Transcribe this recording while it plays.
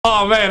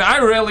Oh man, I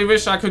really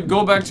wish I could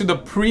go back to the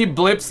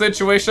pre-blip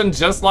situation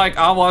just like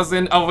I was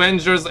in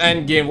Avengers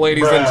Endgame,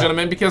 ladies and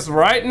gentlemen, because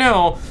right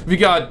now we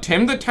got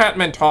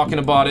TimTheTatMan talking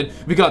about it.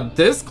 We got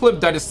this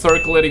clip that is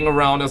circulating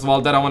around as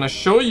well that I want to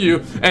show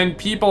you, and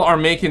people are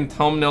making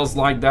thumbnails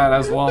like that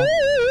as well.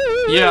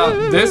 Yeah,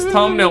 this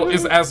thumbnail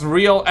is as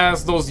real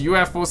as those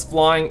UFOs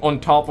flying on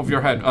top of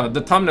your head. The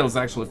thumbnail is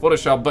actually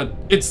Photoshop, but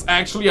it's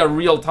actually a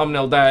real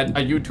thumbnail that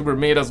a YouTuber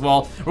made as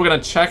well. We're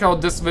gonna check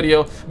out this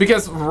video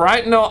because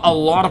right now a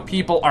lot of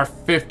people are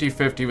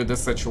 50-50 with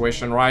this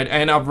situation, right?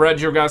 And I've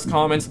read your guys'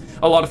 comments.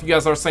 A lot of you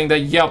guys are saying that,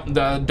 yep,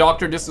 the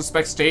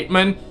DrDisrespect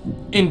statement,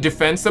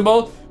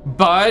 indefensible,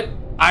 but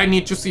I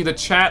need to see the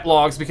chat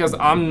logs because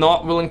I'm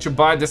not willing to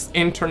buy this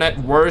internet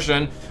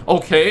version,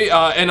 okay?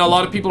 And a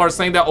lot of people are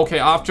saying that, okay,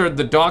 after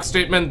the doc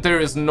statement,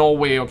 there is no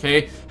way,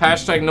 okay?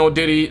 Hashtag no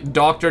Diddy,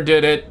 doctor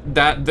did it,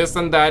 that, this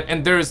and that,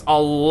 and there's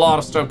a lot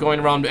of stuff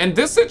going around. And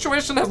this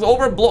situation has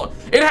overblown.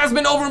 It has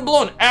been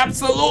overblown,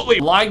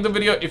 absolutely. Like the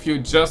video if you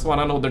just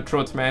want to know the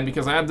truth, man,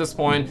 because at this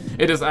point,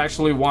 it is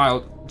actually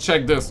wild.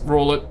 Check this,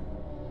 roll it.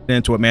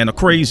 Into it, man. A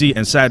crazy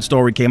and sad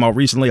story came out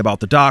recently about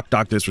the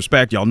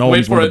DrDisrespect. Y'all know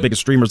he's one of the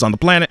biggest streamers on the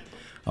planet.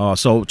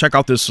 So check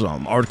out this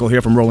article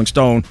here from Rolling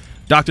Stone.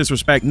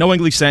 DrDisrespect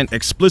knowingly sent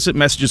explicit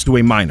messages to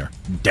a minor.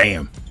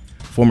 Damn.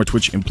 Former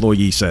Twitch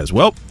employee says.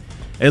 Well,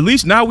 at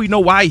least now we know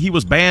why he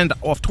was banned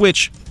off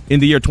Twitch in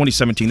the year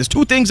 2017. There's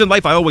two things in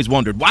life I always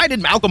wondered. Why did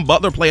Malcolm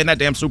Butler play in that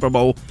damn Super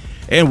Bowl?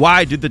 And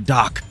why did the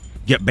Doc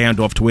get banned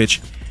off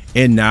Twitch?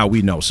 And now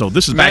we know. So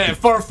this is back.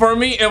 For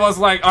me, it was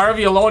like, are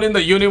we alone in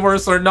the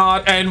universe or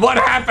not? And what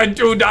happened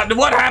to Doc?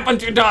 What happened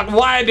to Doc?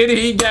 Why did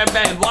he get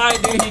banned? Why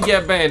did he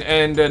get banned?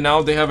 And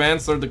now they have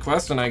answered the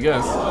question, I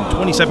guess. In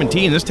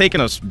 2017, it's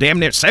taken us damn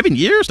near 7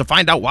 years to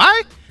find out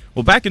why.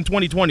 Well, back in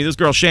 2020, this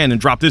girl Shannon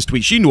dropped this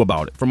tweet. She knew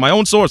about it from my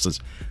own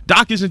sources.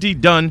 Doc is indeed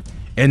done,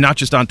 and not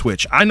just on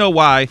Twitch. I know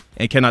why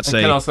and cannot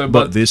say,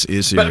 but this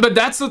is serious. But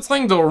that's the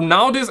thing, though.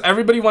 Nowadays,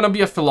 everybody want to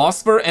be a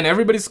philosopher, and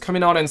everybody's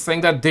coming out and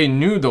saying that they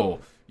knew, though.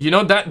 You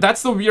know,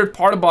 that's the weird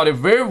part about it.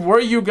 Where were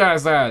you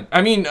guys at?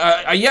 I mean,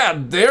 yeah,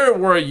 there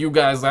were you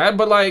guys at,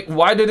 but like,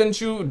 why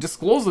didn't you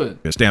disclose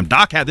it? This damn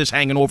Doc had this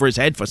hanging over his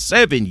head for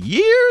 7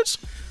 years?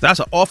 That's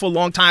an awful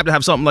long time to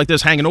have something like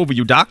this hanging over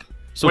you, Doc.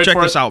 So check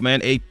this out,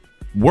 man. A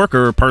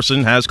worker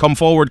person has come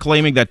forward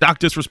claiming that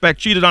DrDisrespect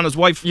cheated on his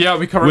wife we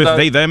covered with that.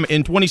 they, them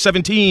in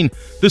 2017.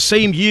 The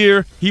same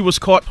year he was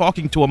caught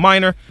talking to a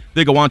minor.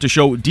 They go on to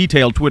show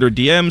detailed Twitter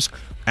DMs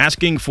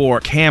asking for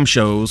cam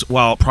shows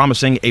while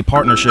promising a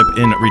partnership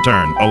in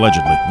return,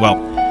 allegedly. Well,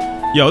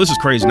 yo, this is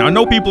crazy. Now, I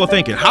know people are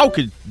thinking, how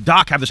could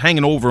Doc have this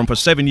hanging over him for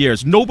 7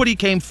 years? Nobody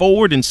came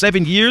forward in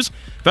 7 years?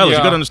 Fellas,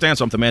 you gotta understand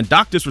something, man.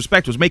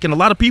 DrDisrespect was making a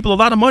lot of people a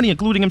lot of money,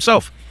 including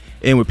himself.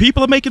 And when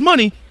people are making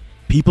money,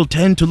 people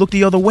tend to look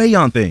the other way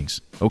on things,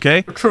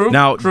 okay? True.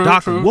 Now,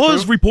 Doc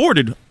was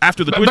reported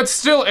after the Twitch... But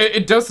still,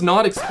 it does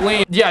not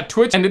explain... Yeah,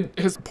 Twitch ended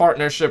his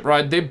partnership,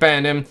 right? They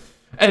banned him.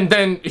 And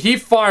then he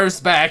fires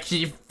back,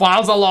 he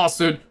files a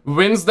lawsuit,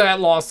 wins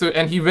that lawsuit,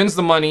 and he wins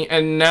the money,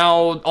 and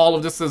now all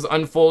of this is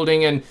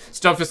unfolding, and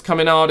stuff is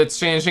coming out, it's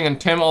changing, and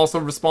Tim also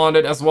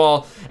responded as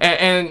well.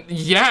 And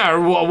yeah,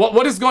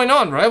 what is going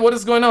on, right? What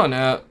is going on?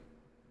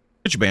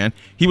 Twitch ban,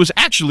 he was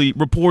actually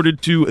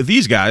reported to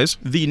these guys,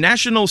 the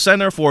National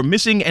Center for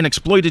Missing and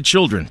Exploited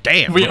Children.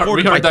 Damn,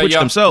 reported by Twitch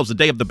themselves the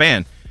day of the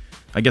ban.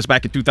 I guess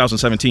back in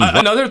 2017.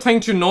 Another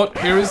thing to note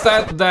here is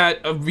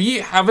that we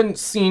haven't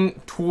seen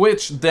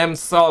Twitch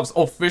themselves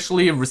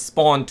officially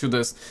respond to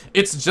this.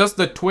 It's just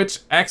the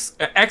Twitch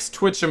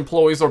ex-Twitch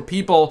employees or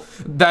people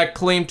that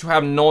claim to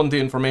have known the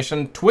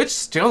information. Twitch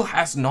still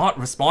has not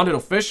responded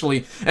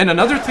officially. And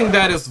another thing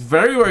that is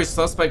very, very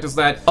suspect is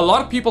that a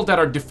lot of people that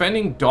are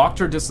defending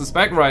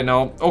DrDisrespect right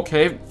now,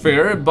 okay,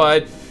 fair,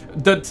 but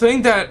the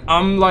thing that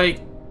I'm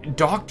like,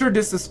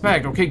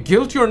 DrDisrespect, okay,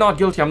 guilty or not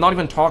guilty, I'm not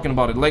even talking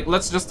about it. Like,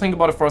 let's just think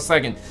about it for a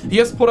second. He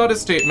has put out a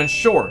statement,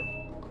 sure,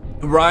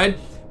 right?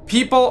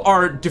 People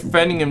are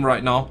defending him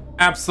right now,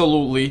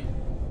 absolutely.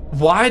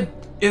 Why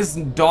is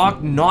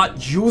Doc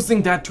not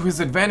using that to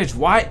his advantage?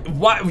 Why,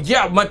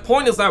 yeah, my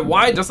point is that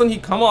why doesn't he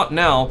come out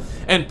now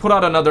and put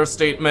out another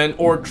statement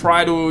or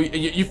try to,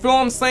 you feel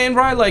what I'm saying,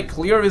 right? Like,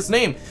 clear his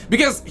name.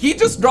 Because he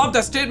just dropped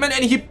that statement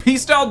and he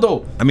peaced out,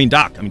 though. I mean,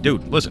 Doc,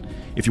 dude, listen.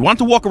 If you want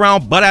to walk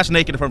around butt-ass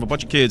naked in front of a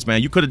bunch of kids,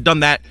 man, you could have done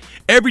that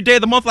every day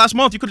of the month last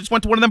month. You could have just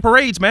went to one of them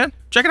parades, man.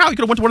 Check it out. You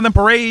could have went to one of them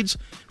parades,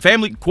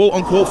 family,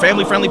 quote-unquote,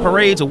 family-friendly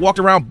parades, and walked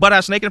around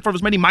butt-ass naked in front of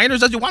as many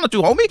minors as you wanted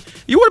to, homie.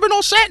 You would have been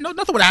all set. No,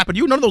 nothing would happen to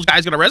you. None of those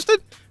guys got arrested.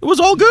 It was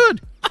all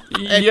good.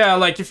 Yeah,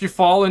 like, if you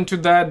fall into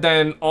that,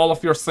 then all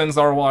of your sins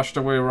are washed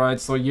away, right?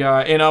 So,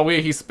 yeah, in a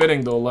way, he's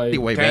spitting, though. Like,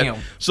 anyway, damn.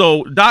 Man.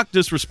 So,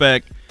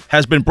 DrDisrespect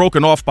has been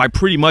broken off by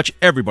pretty much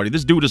everybody.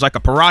 This dude is like a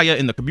pariah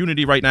in the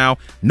community right now.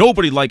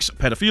 Nobody likes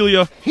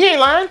pedophilia. He ain't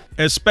lying.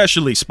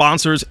 Especially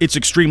sponsors. It's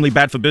extremely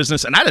bad for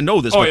business. And I didn't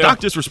know this, but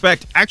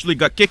DrDisrespect actually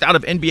got kicked out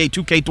of NBA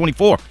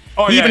 2K24.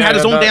 He even had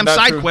his own damn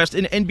side quest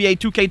in NBA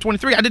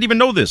 2K23. I didn't even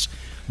know this.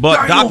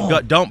 But Doc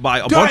got dumped by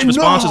a bunch of his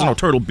sponsors.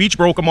 Turtle Beach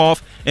broke him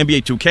off.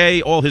 NBA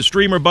 2K, all his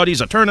streamer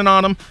buddies are turning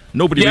on him.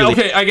 Nobody really...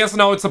 okay, I guess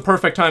now it's a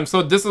perfect time.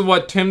 So this is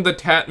what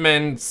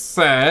TimTheTatMan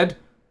said,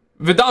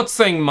 without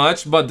saying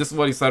much, but this is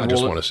what he said. I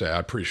just want to say I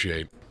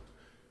appreciate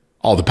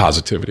all the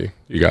positivity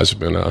you guys have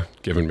been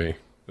giving me.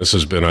 This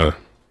has been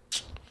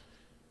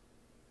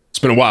it's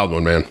been a wild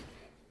one, man.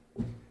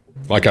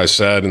 Like I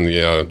said in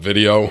the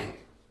video,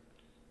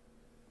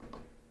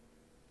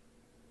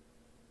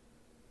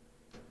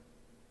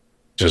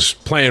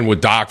 just playing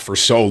with Doc for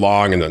so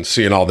long and then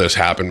seeing all this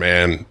happen,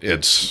 man,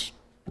 it's...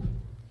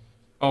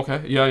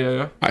 Okay,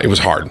 yeah. It was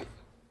hard,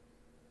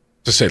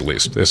 to say the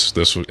least.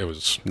 It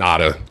was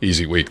not an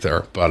easy week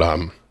there, but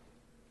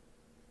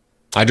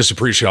I just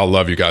appreciate all the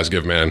love you guys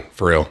give, man,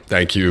 for real.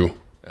 Thank you,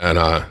 and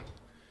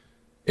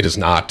it is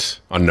not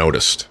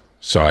unnoticed,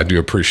 so I do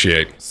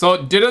appreciate.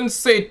 So didn't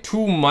say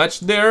too much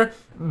there,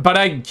 but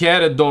I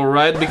get it though,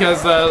 right?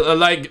 Because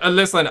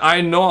listen, I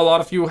know a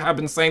lot of you have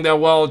been saying that,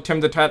 well,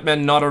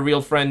 TimTheTatMan not a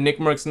real friend,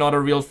 Nickmercs not a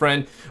real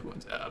friend.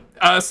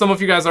 Some of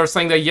you guys are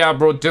saying that, yeah,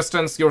 bro,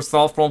 distance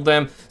yourself from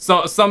them.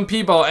 So some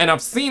people, and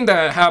I've seen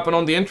that happen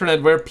on the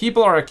internet, where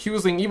people are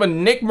accusing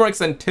even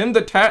Nickmercs and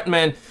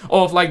TimTheTatMan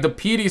of like the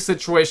PD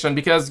situation,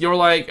 because you're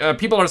like,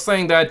 people are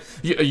saying that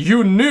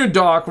you knew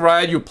Doc,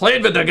 right? You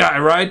played with the guy,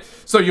 right?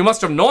 So you must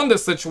have known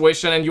this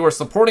situation and you were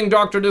supporting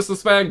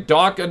DrDisrespect.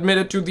 Doc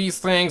admitted to these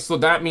things, so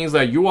that means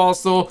that you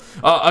also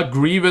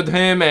agree with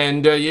him,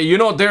 and you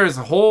know, there's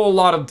a whole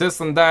lot of this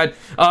and that.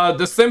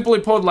 The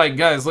simply put, like,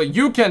 guys, like,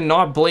 you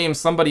cannot blame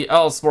somebody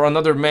else for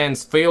another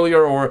man's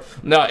failure, or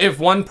if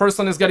one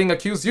person is getting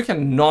accused, you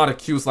cannot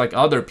accuse like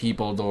other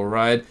people though,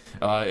 right?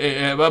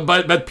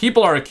 But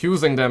people are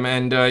accusing them,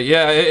 and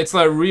yeah, it's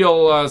a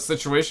real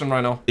situation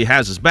right now. He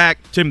has his back.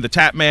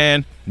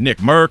 TimTheTatMan,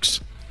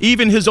 Nickmercs,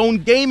 even his own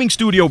gaming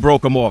studio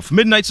broke him off.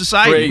 Midnight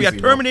Society. Crazy, we are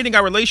terminating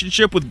our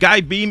relationship with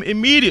Guy Beam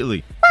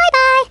immediately.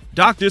 Bye-bye.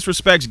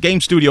 DrDisrespect's game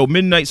studio,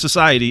 Midnight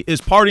Society, is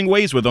parting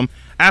ways with him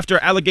after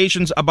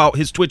allegations about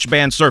his Twitch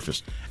ban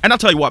surfaced. And I'll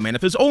tell you what, man,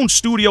 if his own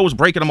studio is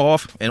breaking him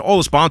off and all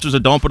his sponsors are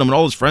dumping him and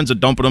all his friends are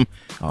dumping him,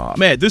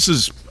 man, this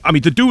is, I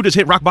mean, the dude has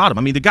hit rock bottom.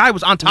 I mean, the guy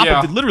was on top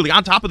of, literally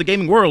on top of the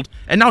gaming world,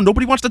 and now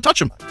nobody wants to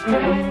touch him.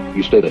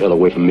 You stay the hell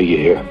away from me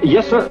here.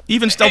 Yes, sir.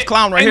 Even Stealth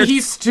Clown right here. And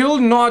he's still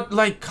not,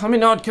 like,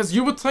 coming out, because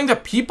you would think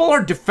that people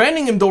are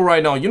defending him, though,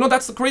 right now. You know,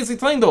 that's the crazy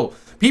thing, though.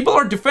 People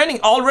are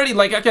defending already,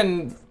 like, I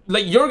can...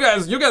 Like, you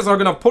guys are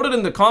gonna put it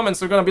in the comments.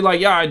 You're gonna be like,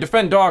 yeah, I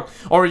defend Doc,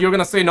 or you're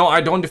gonna say, no, I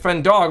don't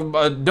defend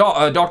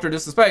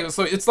DrDisrespect.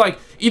 So it's like,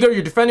 either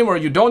you defend him or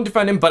you don't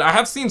defend him, but I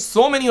have seen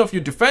so many of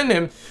you defend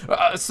him.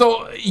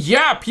 So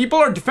yeah, people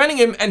are defending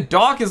him, and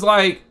Doc is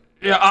like,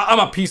 yeah, I'm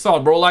a peace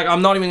out, bro. Like,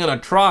 I'm not even gonna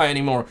try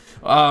anymore.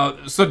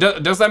 So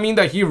does that mean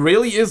that he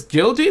really is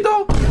guilty,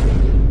 though?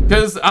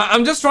 Because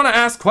I'm just trying to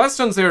ask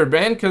questions here,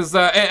 man. Because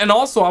and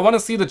also I want to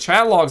see the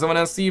chat logs. I want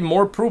to see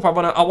more proof. I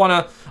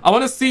want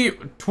to see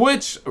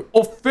Twitch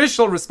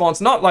official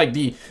response, not like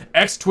the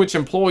ex-Twitch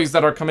employees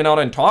that are coming out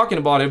and talking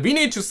about it. We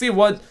need to see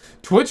what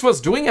Twitch was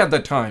doing at the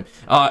time,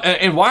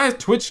 and why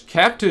Twitch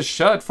kept it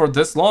shut for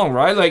this long,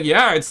 right? Like,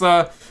 yeah, it's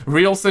a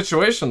real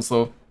situation.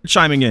 So.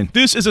 Chiming in.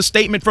 This is a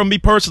statement from me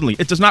personally.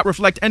 It does not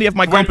reflect any of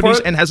my companies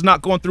and has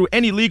not gone through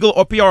any legal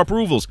or PR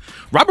approvals.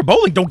 Robert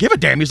Bowling don't give a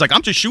damn. He's like,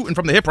 I'm just shooting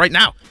from the hip right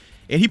now.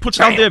 And he puts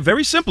it out there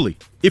very simply.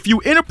 If you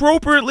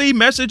inappropriately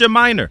message a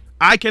minor,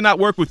 I cannot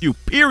work with you,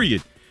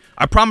 period.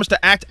 I promised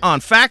to act on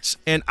facts,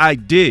 and I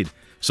did.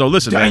 So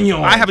listen, man,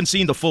 I haven't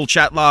seen the full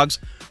chat logs,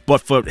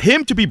 but for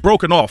him to be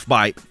broken off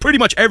by pretty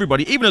much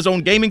everybody, even his own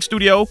gaming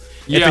studio,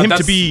 and for him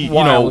to be,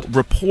 wild. You know,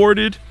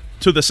 reported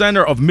to the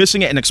center of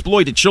missing and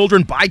exploited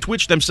children by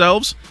Twitch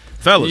themselves,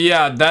 fellas.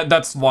 Yeah,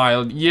 that's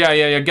wild.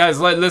 Yeah, guys,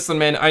 listen,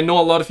 man, I know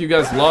a lot of you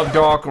guys love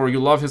Doc, or you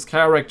love his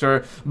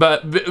character,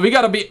 but we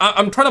gotta be,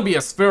 I'm trying to be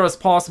as fair as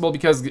possible,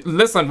 because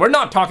listen, we're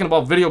not talking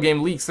about video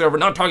game leaks here. We're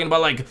not talking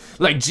about like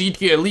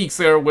GTA leaks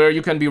here, where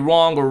you can be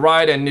wrong or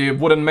right and it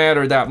wouldn't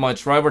matter that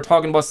much, right? We're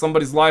talking about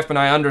somebody's life, and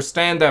I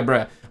understand that,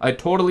 bruh. I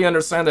totally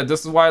understand that.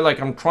 This is why, like,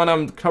 I'm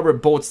trying to cover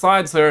both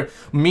sides here.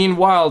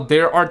 Meanwhile,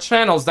 there are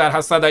channels that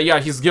have said that, yeah,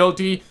 he's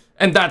guilty,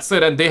 and that's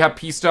it, and they have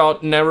pieced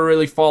out, never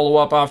really follow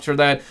up after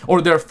that,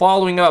 or they're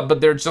following up, but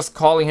they're just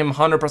calling him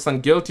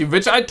 100% guilty,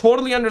 which I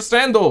totally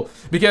understand, though,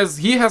 because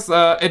he has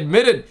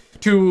admitted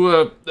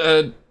to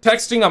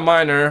texting a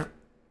minor,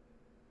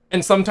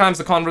 and sometimes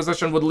the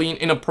conversation would lean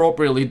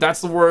inappropriately.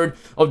 That's the word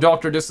of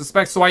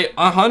DrDisrespect. So I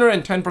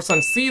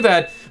 110% see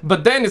that,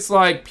 but then it's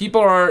like,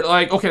 people are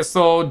like, okay,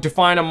 so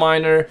define a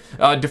minor,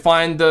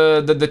 define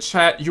the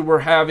chat you were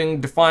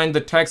having, define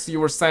the text you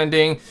were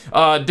sending,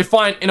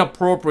 define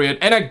inappropriate,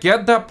 and I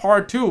get that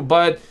part too,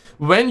 but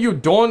when you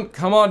don't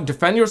come out and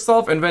defend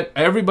yourself, and when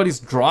everybody's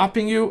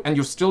dropping you and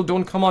you still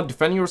don't come out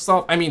defending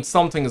yourself, I mean,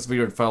 something is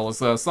weird,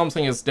 fellas.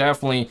 Something is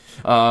definitely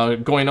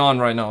going on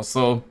right now.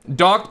 So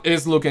Doc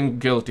is looking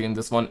guilty in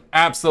this one,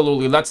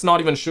 absolutely. Let's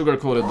not even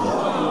sugarcoat it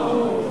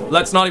though.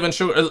 Let's not even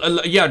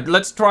yeah,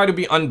 let's try to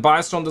be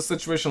unbiased on the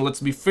situation.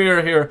 Let's be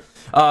fair here.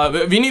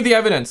 We need the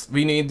evidence.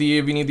 We need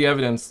the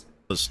evidence.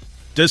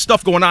 there's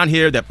stuff going on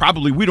here that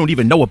probably we don't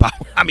even know about.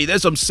 I mean,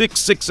 there's some sick,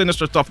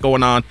 sinister stuff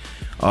going on.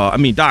 I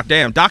mean, Doc,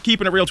 damn. Doc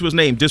keeping it real to his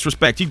name.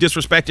 Disrespect. He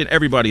disrespected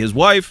everybody. His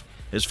wife,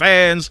 his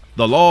fans,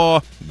 the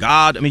law,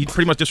 God. I mean, he's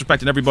pretty much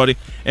disrespecting everybody.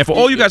 And for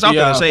all you guys out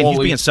there saying he's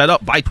being set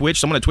up by Twitch,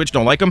 someone at Twitch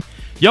don't like him.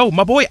 Yo,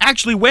 my boy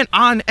actually went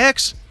on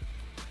X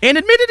and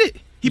admitted it.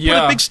 He put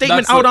a big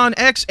statement out on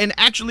X and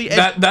actually...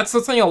 That's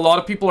the thing a lot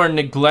of people are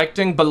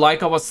neglecting, but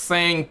like I was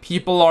saying,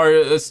 people are...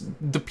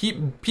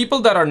 people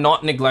that are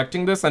not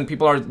neglecting this and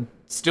people are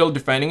still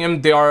defending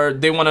him, they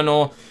want to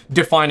know,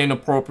 define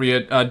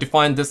inappropriate,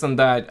 define this and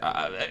that.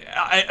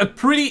 A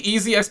pretty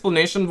easy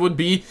explanation would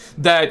be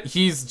that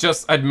he's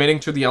just admitting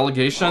to the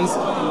allegations,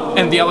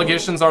 and the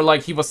allegations are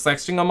like he was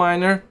sexting a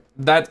minor.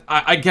 That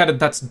I get it,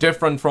 that's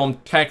different from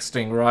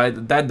texting, right?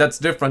 That's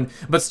different,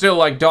 but still,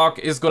 like, Doc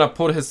is gonna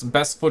put his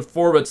best foot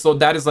forward, so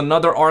that is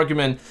another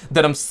argument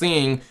that I'm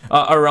seeing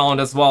around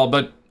as well.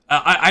 But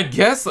I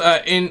guess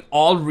in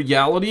all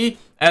reality,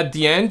 at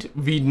the end,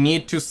 we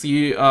need to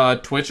see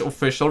Twitch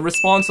official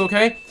response,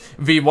 okay?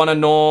 We want to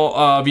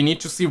know, we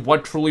need to see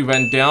what truly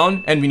went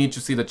down, and we need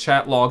to see the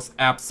chat logs,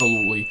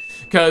 absolutely.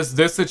 Because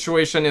this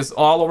situation is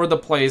all over the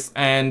place,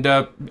 and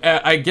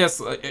I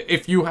guess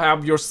if you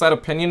have your set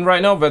opinion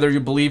right now, whether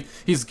you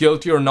believe he's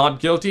guilty or not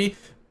guilty,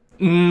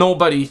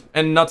 nobody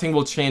and nothing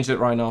will change it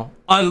right now.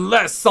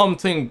 Unless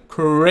something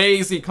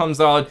crazy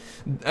comes out,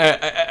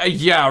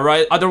 yeah,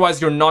 right?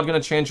 Otherwise, you're not gonna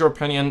change your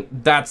opinion.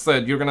 That's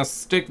it. You're gonna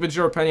stick with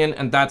your opinion,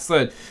 and that's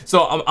it.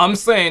 So I'm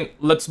saying,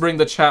 let's bring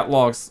the chat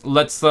logs.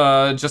 Let's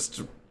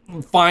just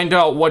find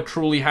out what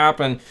truly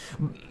happened,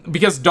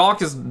 because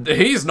Doc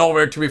he's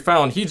nowhere to be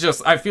found.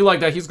 I feel like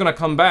that he's gonna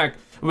come back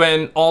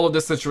when all of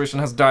this situation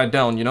has died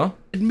down, you know?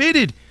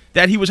 Admitted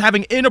that he was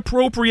having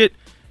inappropriate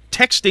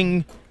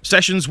texting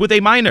sessions with a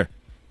minor.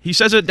 He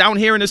says it down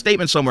here in his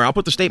statement somewhere. I'll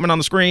put the statement on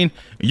the screen.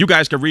 You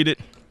guys can read it.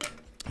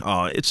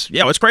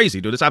 It's crazy,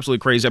 dude. It's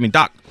absolutely crazy. I mean,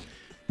 Doc,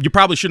 you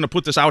probably shouldn't have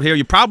put this out here.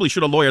 You probably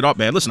should have lawyered up,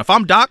 man. Listen, if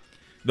I'm Doc,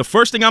 the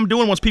first thing I'm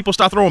doing once people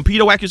start throwing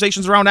pedo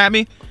accusations around at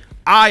me,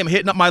 I am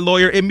hitting up my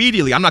lawyer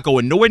immediately. I'm not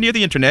going nowhere near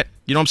the internet.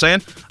 You know what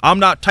I'm saying? I'm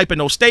not typing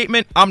no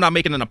statement. I'm not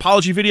making an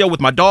apology video with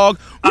my dog.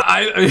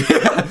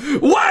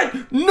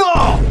 What?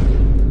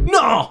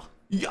 No!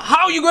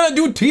 How you gonna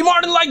do T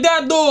Martin like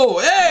that, though?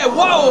 Hey,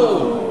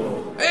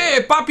 whoa!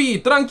 Hey,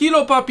 papi,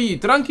 tranquilo, papi,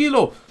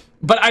 tranquilo.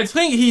 But I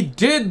think he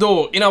did,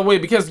 though, in a way,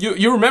 because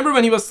you remember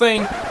when he was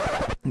saying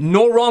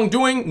no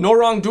wrongdoing, no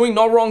wrongdoing,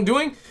 no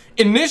wrongdoing?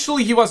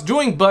 Initially he was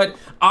doing, but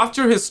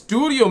after his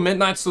studio,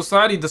 Midnight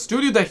Society, the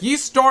studio that he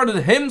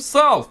started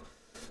himself,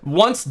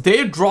 once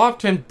they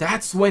dropped him,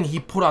 that's when he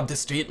put out this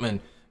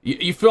statement.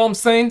 You feel what I'm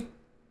saying?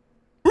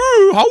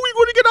 How are we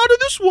going to get out of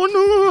this one?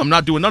 I'm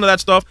not doing none of that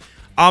stuff.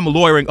 I'm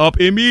lawyering up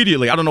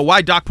immediately. I don't know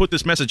why Doc put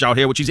this message out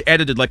here, which he's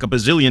edited like a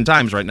bazillion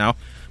times right now.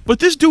 But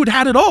this dude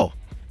had it all.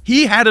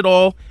 He had it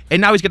all,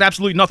 and now he's got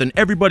absolutely nothing.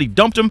 Everybody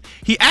dumped him.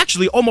 He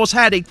actually almost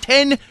had a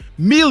 $10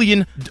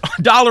 million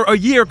a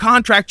year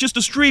contract just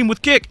to stream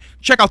with Kick.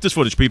 Check out this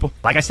footage, people.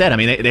 Like I said, I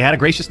mean, they had a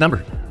gracious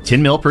number.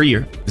 10 mil per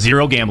year,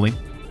 zero gambling,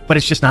 but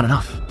it's just not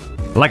enough.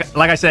 Like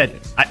I said,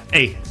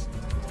 hey,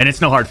 and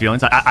it's no hard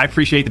feelings. I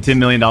appreciate the $10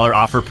 million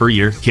offer per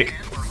year, Kick.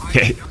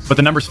 Okay, but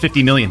the number's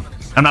 50 million.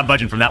 I'm not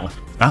budging from that one.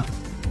 Huh?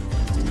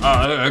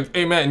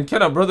 Hey man,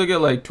 can a brother get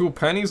like 2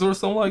 pennies or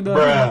something like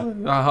that?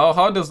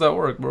 How does that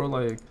work, bro?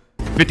 Like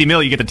 50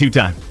 mil, you get the 2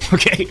 time.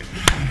 Okay.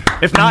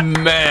 If not,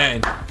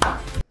 man,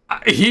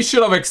 he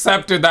should have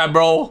accepted that,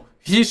 bro.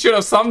 He should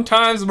have.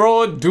 Sometimes,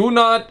 bro, do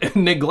not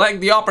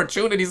neglect the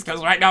opportunities,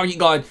 because right now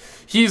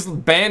he's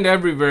banned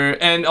everywhere,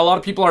 and a lot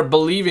of people are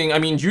believing. I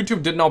mean,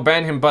 YouTube did not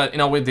ban him, but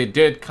in a way they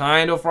did,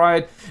 kind of,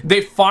 right?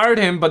 They fired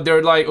him, but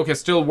they're like, okay,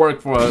 still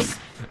work for us.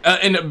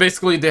 And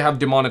basically they have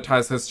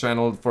demonetized his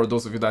channel, for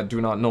those of you that do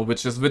not know,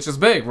 which is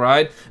big,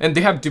 right? And they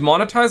have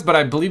demonetized, but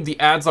I believe the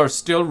ads are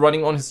still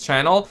running on his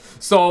channel.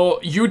 So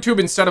YouTube,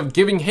 instead of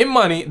giving him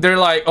money, they're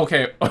like,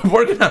 okay,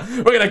 we're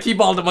gonna keep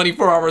all the money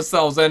for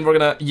ourselves, and we're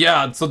gonna,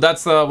 yeah. So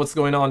that's what's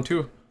going on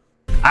too.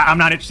 I'm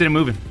not interested in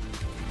moving.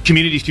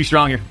 Community's too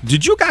strong here.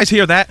 Did you guys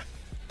hear that?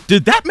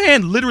 Did that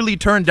man literally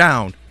turn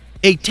down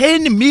a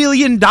 $10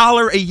 million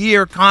a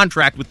year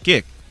contract with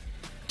Kick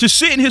to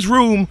sit in his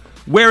room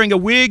wearing a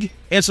wig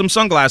and some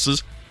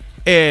sunglasses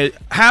and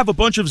have a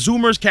bunch of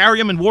Zoomers carry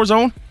him in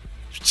Warzone?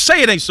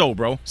 Say it ain't so,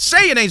 bro.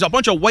 Say it ain't so. A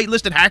bunch of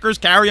whitelisted hackers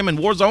carry him in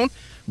Warzone?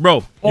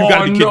 Bro, you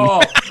gotta be kidding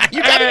me.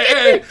 You gotta be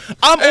kidding me.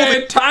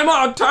 Hey, time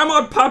out,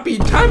 papi.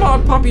 Time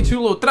out, papi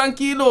chulo.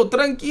 Tranquilo,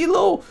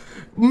 tranquilo.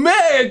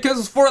 Man,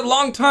 because for a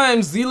long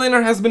time,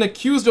 Z-Laner has been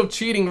accused of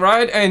cheating,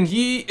 right? And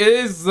he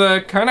is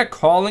kind of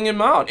calling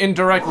him out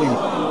indirectly.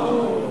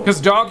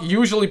 Because Doc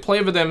usually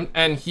play with him,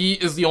 and he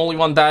is the only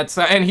one that's...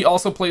 and he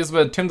also plays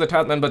with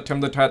TimTheTatMan, but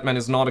TimTheTatMan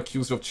is not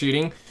accused of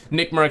cheating.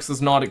 Nickmercs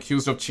is not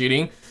accused of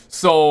cheating.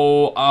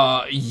 So,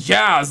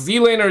 yeah,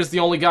 Z-Laner is the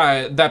only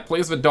guy that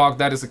plays with Doc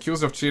that is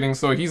accused of cheating.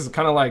 So he's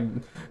kind of like...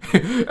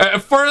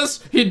 at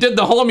first, he did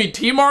the homie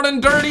T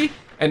Martin dirty,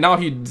 and now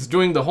he's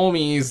doing the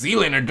homie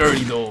Z-Laner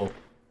dirty, though.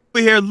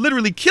 over here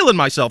literally killing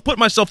myself, putting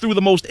myself through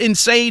the most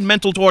insane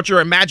mental torture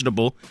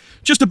imaginable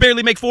just to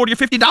barely make $40 or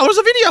 $50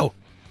 a video.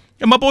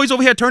 And my boy's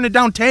over here turning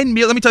down 10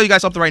 million. Let me tell you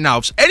guys something right now.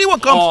 If anyone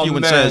comes to you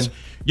and says,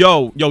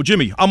 yo,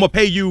 Jimmy, I'm gonna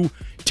pay you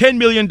 $10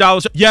 million.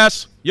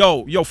 Yes.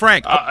 Yo,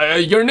 Frank.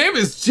 Your name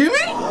is Jimmy?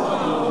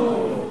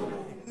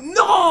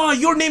 No,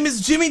 your name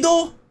is Jimmy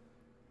though?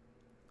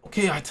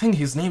 Okay, I think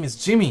his name is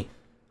Jimmy.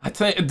 I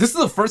think this is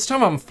the first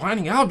time I'm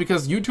finding out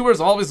because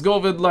YouTubers always go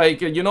with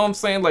like, you know what I'm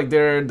saying? Like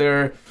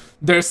their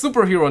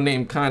superhero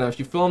name kind of,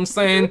 you feel what I'm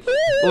saying?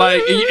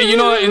 Like, you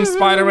know, in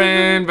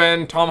Spider-Man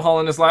when Tom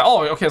Holland is like,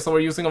 oh, okay, so we're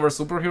using our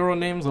superhero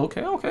names.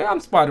 Okay, I'm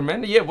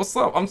Spider-Man. Yeah, what's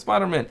up? I'm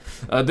Spider-Man.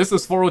 This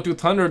is 402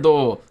 Thunder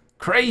though.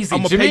 Crazy,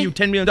 I'm gonna pay you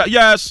 $10 million.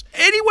 Yes.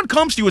 Anyone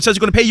comes to you and says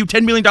you're gonna pay you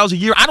 $10 million a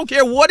year, I don't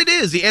care what it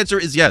is. The answer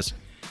is yes.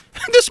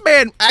 This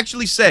man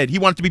actually said he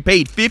wanted to be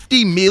paid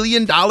 $50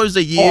 million a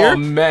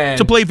year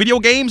to play video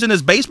games in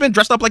his basement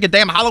dressed up like a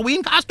damn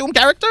Halloween costume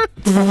character?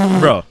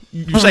 Bro,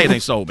 you say it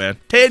ain't so, man.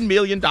 $10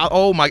 million.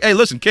 Oh my. Hey,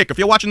 listen, Kick, if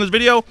you're watching this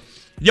video,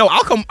 yo,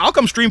 I'll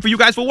come stream for you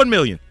guys for $1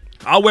 million.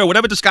 I'll wear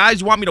whatever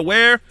disguise you want me to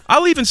wear.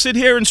 I'll even sit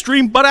here and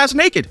stream butt-ass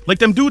naked, like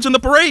them dudes in the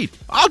parade.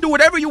 I'll do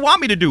whatever you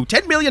want me to do.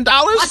 $10 million?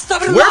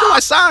 Where do I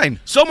sign?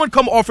 Someone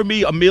come offer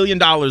me $1 million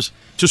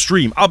to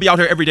stream. I'll be out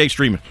here every day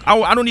streaming.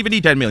 I don't even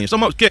need $10 million.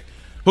 Someone, Kick,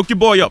 hook your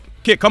boy up.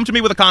 Kick, come to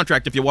me with a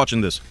contract if you're watching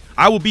this.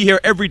 I will be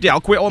here every day.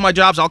 I'll quit all my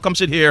jobs. I'll come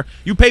sit here.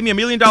 You pay me $1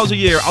 million a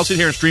year. I'll sit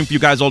here and stream for you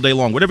guys all day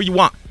long. Whatever you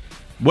want.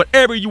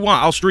 Whatever you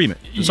want, I'll stream it.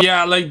 So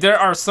yeah, like there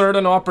are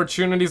certain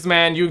opportunities,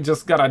 man, you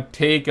just gotta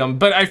take them.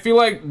 But I feel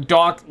like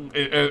Doc,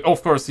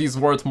 of course, he's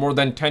worth more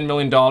than $10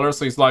 million,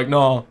 so he's like,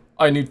 no,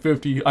 I need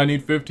 50, I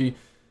need 50.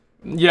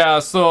 Yeah,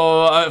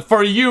 so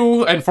for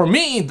you and for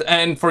me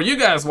and for you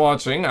guys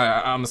watching,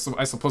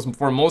 I suppose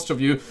for most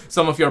of you,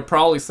 some of you are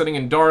probably sitting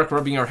in dark,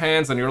 rubbing your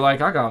hands, and you're like,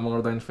 I got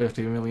more than $50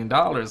 million.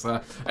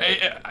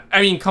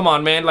 I mean, come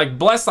on, man, like,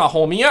 bless a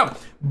homie up.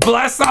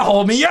 Bless a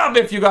homie up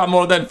if you got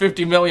more than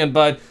 50 million,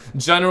 but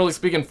generally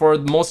speaking, for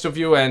most of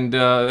you, and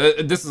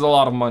this is a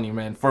lot of money,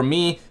 man. For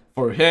me,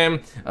 for him,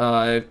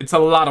 it's a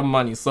lot of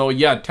money. So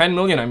yeah, 10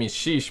 million, I mean,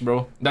 sheesh,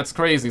 bro. That's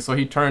crazy. So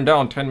he turned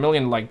down 10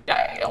 million, like,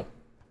 damn.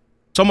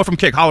 Someone from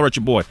Kick, holler at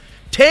your boy.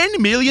 $10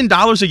 million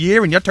a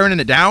year and you're turning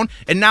it down?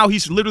 And now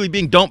he's literally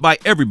being dumped by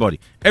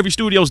everybody. Every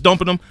studio's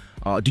dumping him.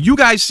 Do you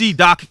guys see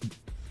Doc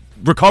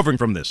recovering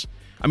from this?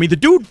 I mean, the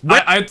dude...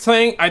 I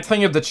think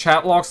if the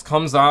chat logs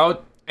comes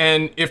out,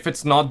 and if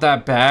it's not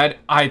that bad,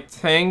 I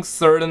think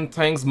certain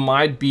things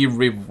might be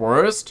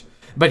reversed.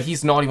 But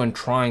he's not even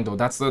trying though.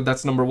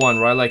 That's number one,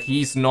 right? Like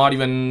he's not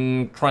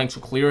even trying to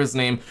clear his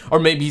name, or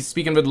maybe he's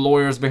speaking with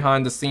lawyers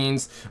behind the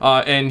scenes,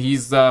 and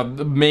he's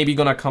maybe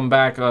gonna come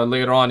back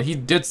later on. He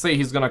did say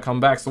he's gonna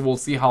come back, so we'll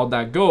see how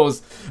that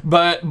goes.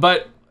 But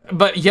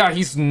yeah,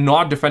 he's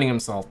not defending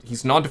himself.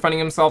 He's not defending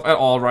himself at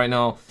all right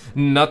now.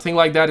 Nothing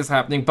like that is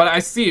happening. But I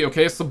see.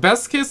 Okay, so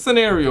best case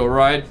scenario,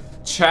 right?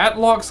 Chat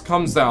logs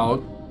comes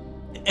out,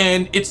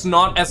 and it's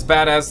not as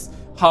bad as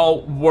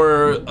how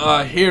we're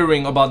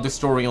hearing about the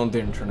story on the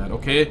internet,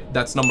 okay?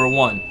 That's number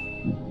one.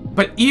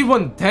 But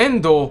even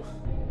then, though,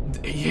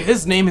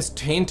 his name is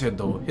tainted,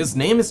 though. His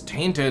name is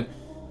tainted.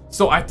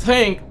 So I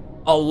think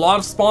a lot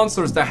of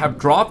sponsors that have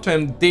dropped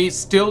him, they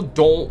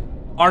still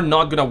are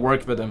not gonna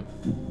work with him.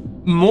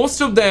 Most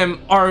of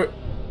them are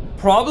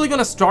probably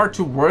gonna start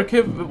to work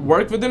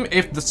with him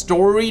if the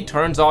story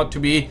turns out to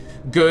be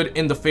good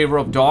in the favor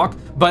of Doc.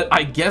 But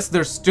I guess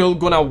they're still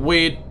gonna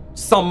wait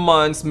some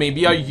months,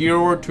 maybe a year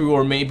or two,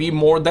 or maybe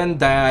more than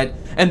that,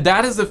 and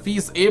that is if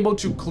he's able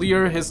to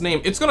clear his name.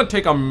 It's gonna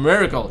take a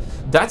miracle.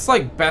 That's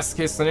like best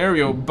case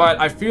scenario,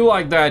 but I feel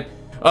like that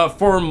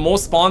for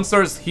most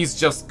sponsors, he's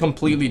just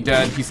completely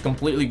dead. He's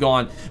completely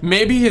gone.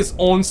 Maybe his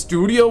own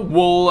studio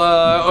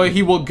will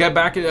he will get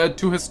back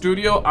to his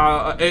studio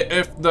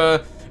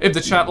if the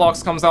chat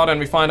logs comes out and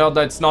we find out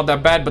that it's not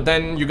that bad. But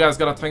then you guys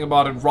gotta think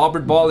about it.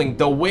 Robert Balling,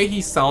 the way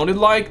he sounded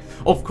like,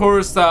 of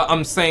course,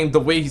 I'm saying the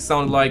way he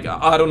sounded like,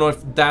 I don't know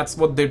if that's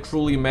what they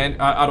truly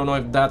meant. I don't know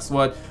if that's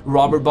what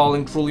Robert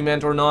Balling truly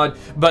meant or not.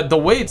 But the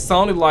way it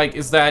sounded like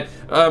is that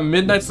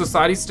Midnight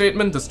Society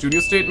statement, the studio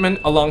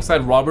statement,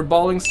 alongside Robert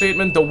Balling's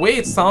statement, the way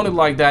it sounded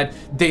like that,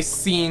 they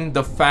seen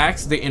the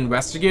facts, they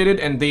investigated,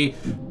 and they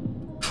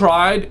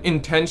tried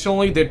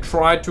intentionally, they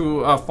tried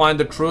to find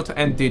the truth,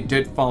 and they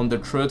did find the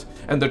truth.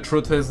 And the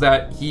truth is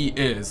that he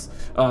is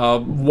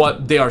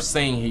what they are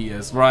saying he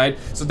is, right?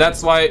 So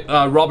that's why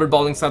Robert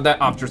Balling said that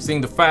after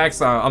seeing the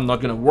facts, I'm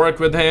not gonna work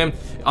with him.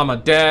 I'm a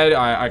dad,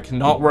 I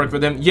cannot work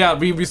with him. Yeah,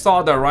 we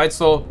saw that, right?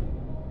 So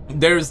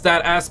there's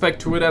that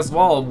aspect to it as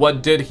well.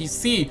 What did he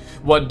see?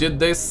 What did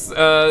they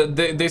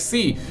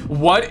see?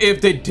 What if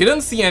they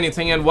didn't see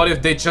anything, and what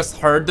if they just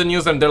heard the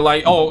news and they're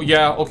like, oh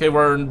yeah, okay,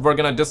 we're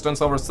gonna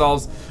distance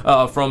ourselves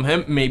from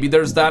him?Maybe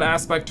there's that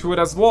aspect to it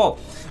as well.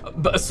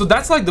 So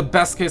that's like the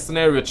best case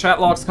scenario. Chat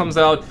logs comes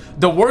out.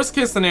 The worst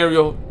case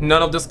scenario,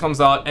 none of this comes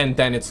out, and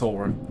then it's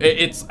over.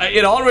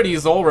 It already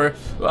is over.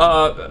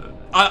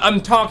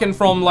 I'm talking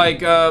from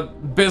like a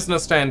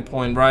business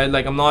standpoint, right?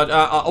 Like I'm not,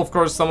 of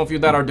course, some of you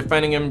that are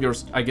defending him, you're,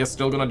 I guess,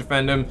 still gonna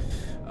defend him.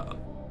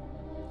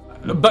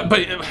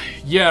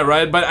 yeah,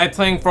 right. But I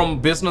think from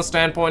business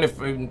standpoint, if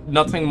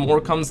nothing more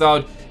comes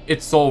out,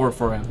 it's over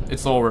for him.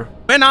 It's over.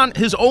 Went on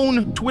his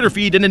own Twitter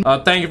feed and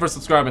thank you for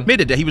subscribing.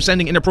 Admitted that he was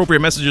sending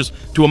inappropriate messages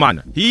to a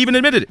minor. He even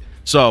admitted it.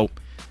 So,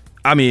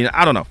 I mean,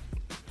 I don't know.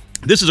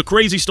 This is a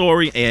crazy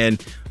story,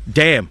 and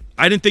damn,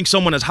 I didn't think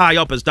someone as high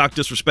up as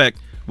DrDisrespect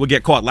would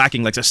get caught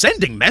lacking like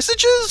sending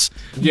messages.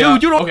 Yeah.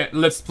 Dude, you know, okay,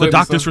 let's play the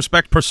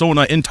DrDisrespect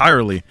persona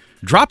entirely.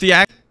 Drop the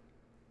act.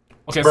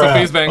 Okay, so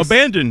face bangs.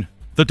 Abandon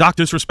the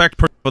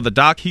DrDisrespect for the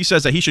Doc. He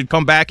says that he should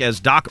come back as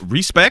Doc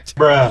Respect.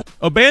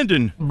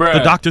 Abandon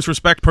the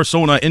DrDisrespect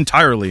persona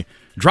entirely.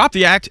 Drop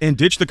the act and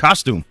ditch the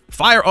costume.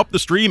 Fire up the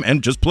stream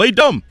and just play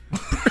dumb.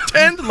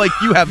 Pretend like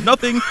you have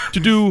nothing to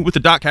do with the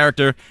Doc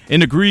character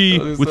and agree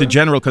with the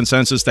general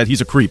consensus that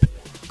he's a creep.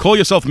 Call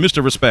yourself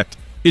Mr. Respect.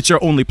 It's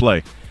your only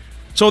play.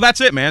 So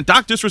that's it, man.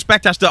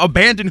 DrDisrespect has to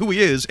abandon who he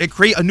is and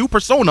create a new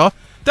persona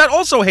that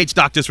also hates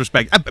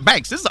DrDisrespect.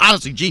 Banks, this is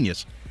honestly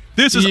genius.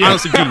 This is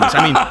honestly genius.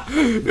 I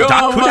mean,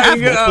 Doc could have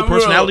multiple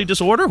personality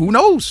disorder. Who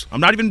knows? I'm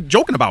not even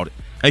joking about it.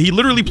 And he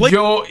literally played.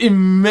 Yo,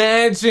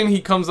 imagine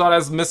he comes out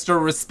as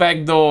Mr.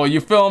 Respect, though.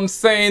 You feel what I'm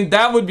saying?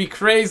 That would be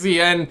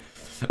crazy. And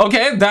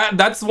okay,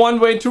 that's one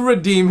way to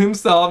redeem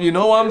himself. You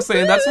know what I'm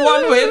saying? That's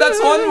one way.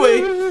 That's one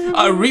way.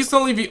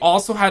 Recently, we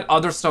also had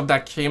other stuff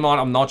that came on.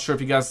 I'm not sure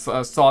if you guys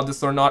saw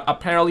this or not.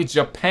 Apparently,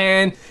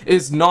 Japan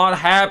is not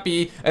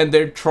happy, and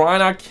they're trying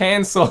to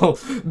cancel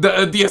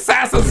the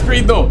Assassin's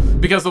Creed, though,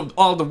 because of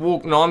all the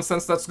woke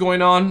nonsense that's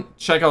going on.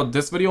 Check out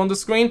this video on the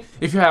screen.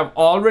 If you have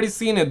already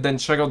seen it, then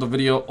check out the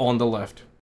video on the left.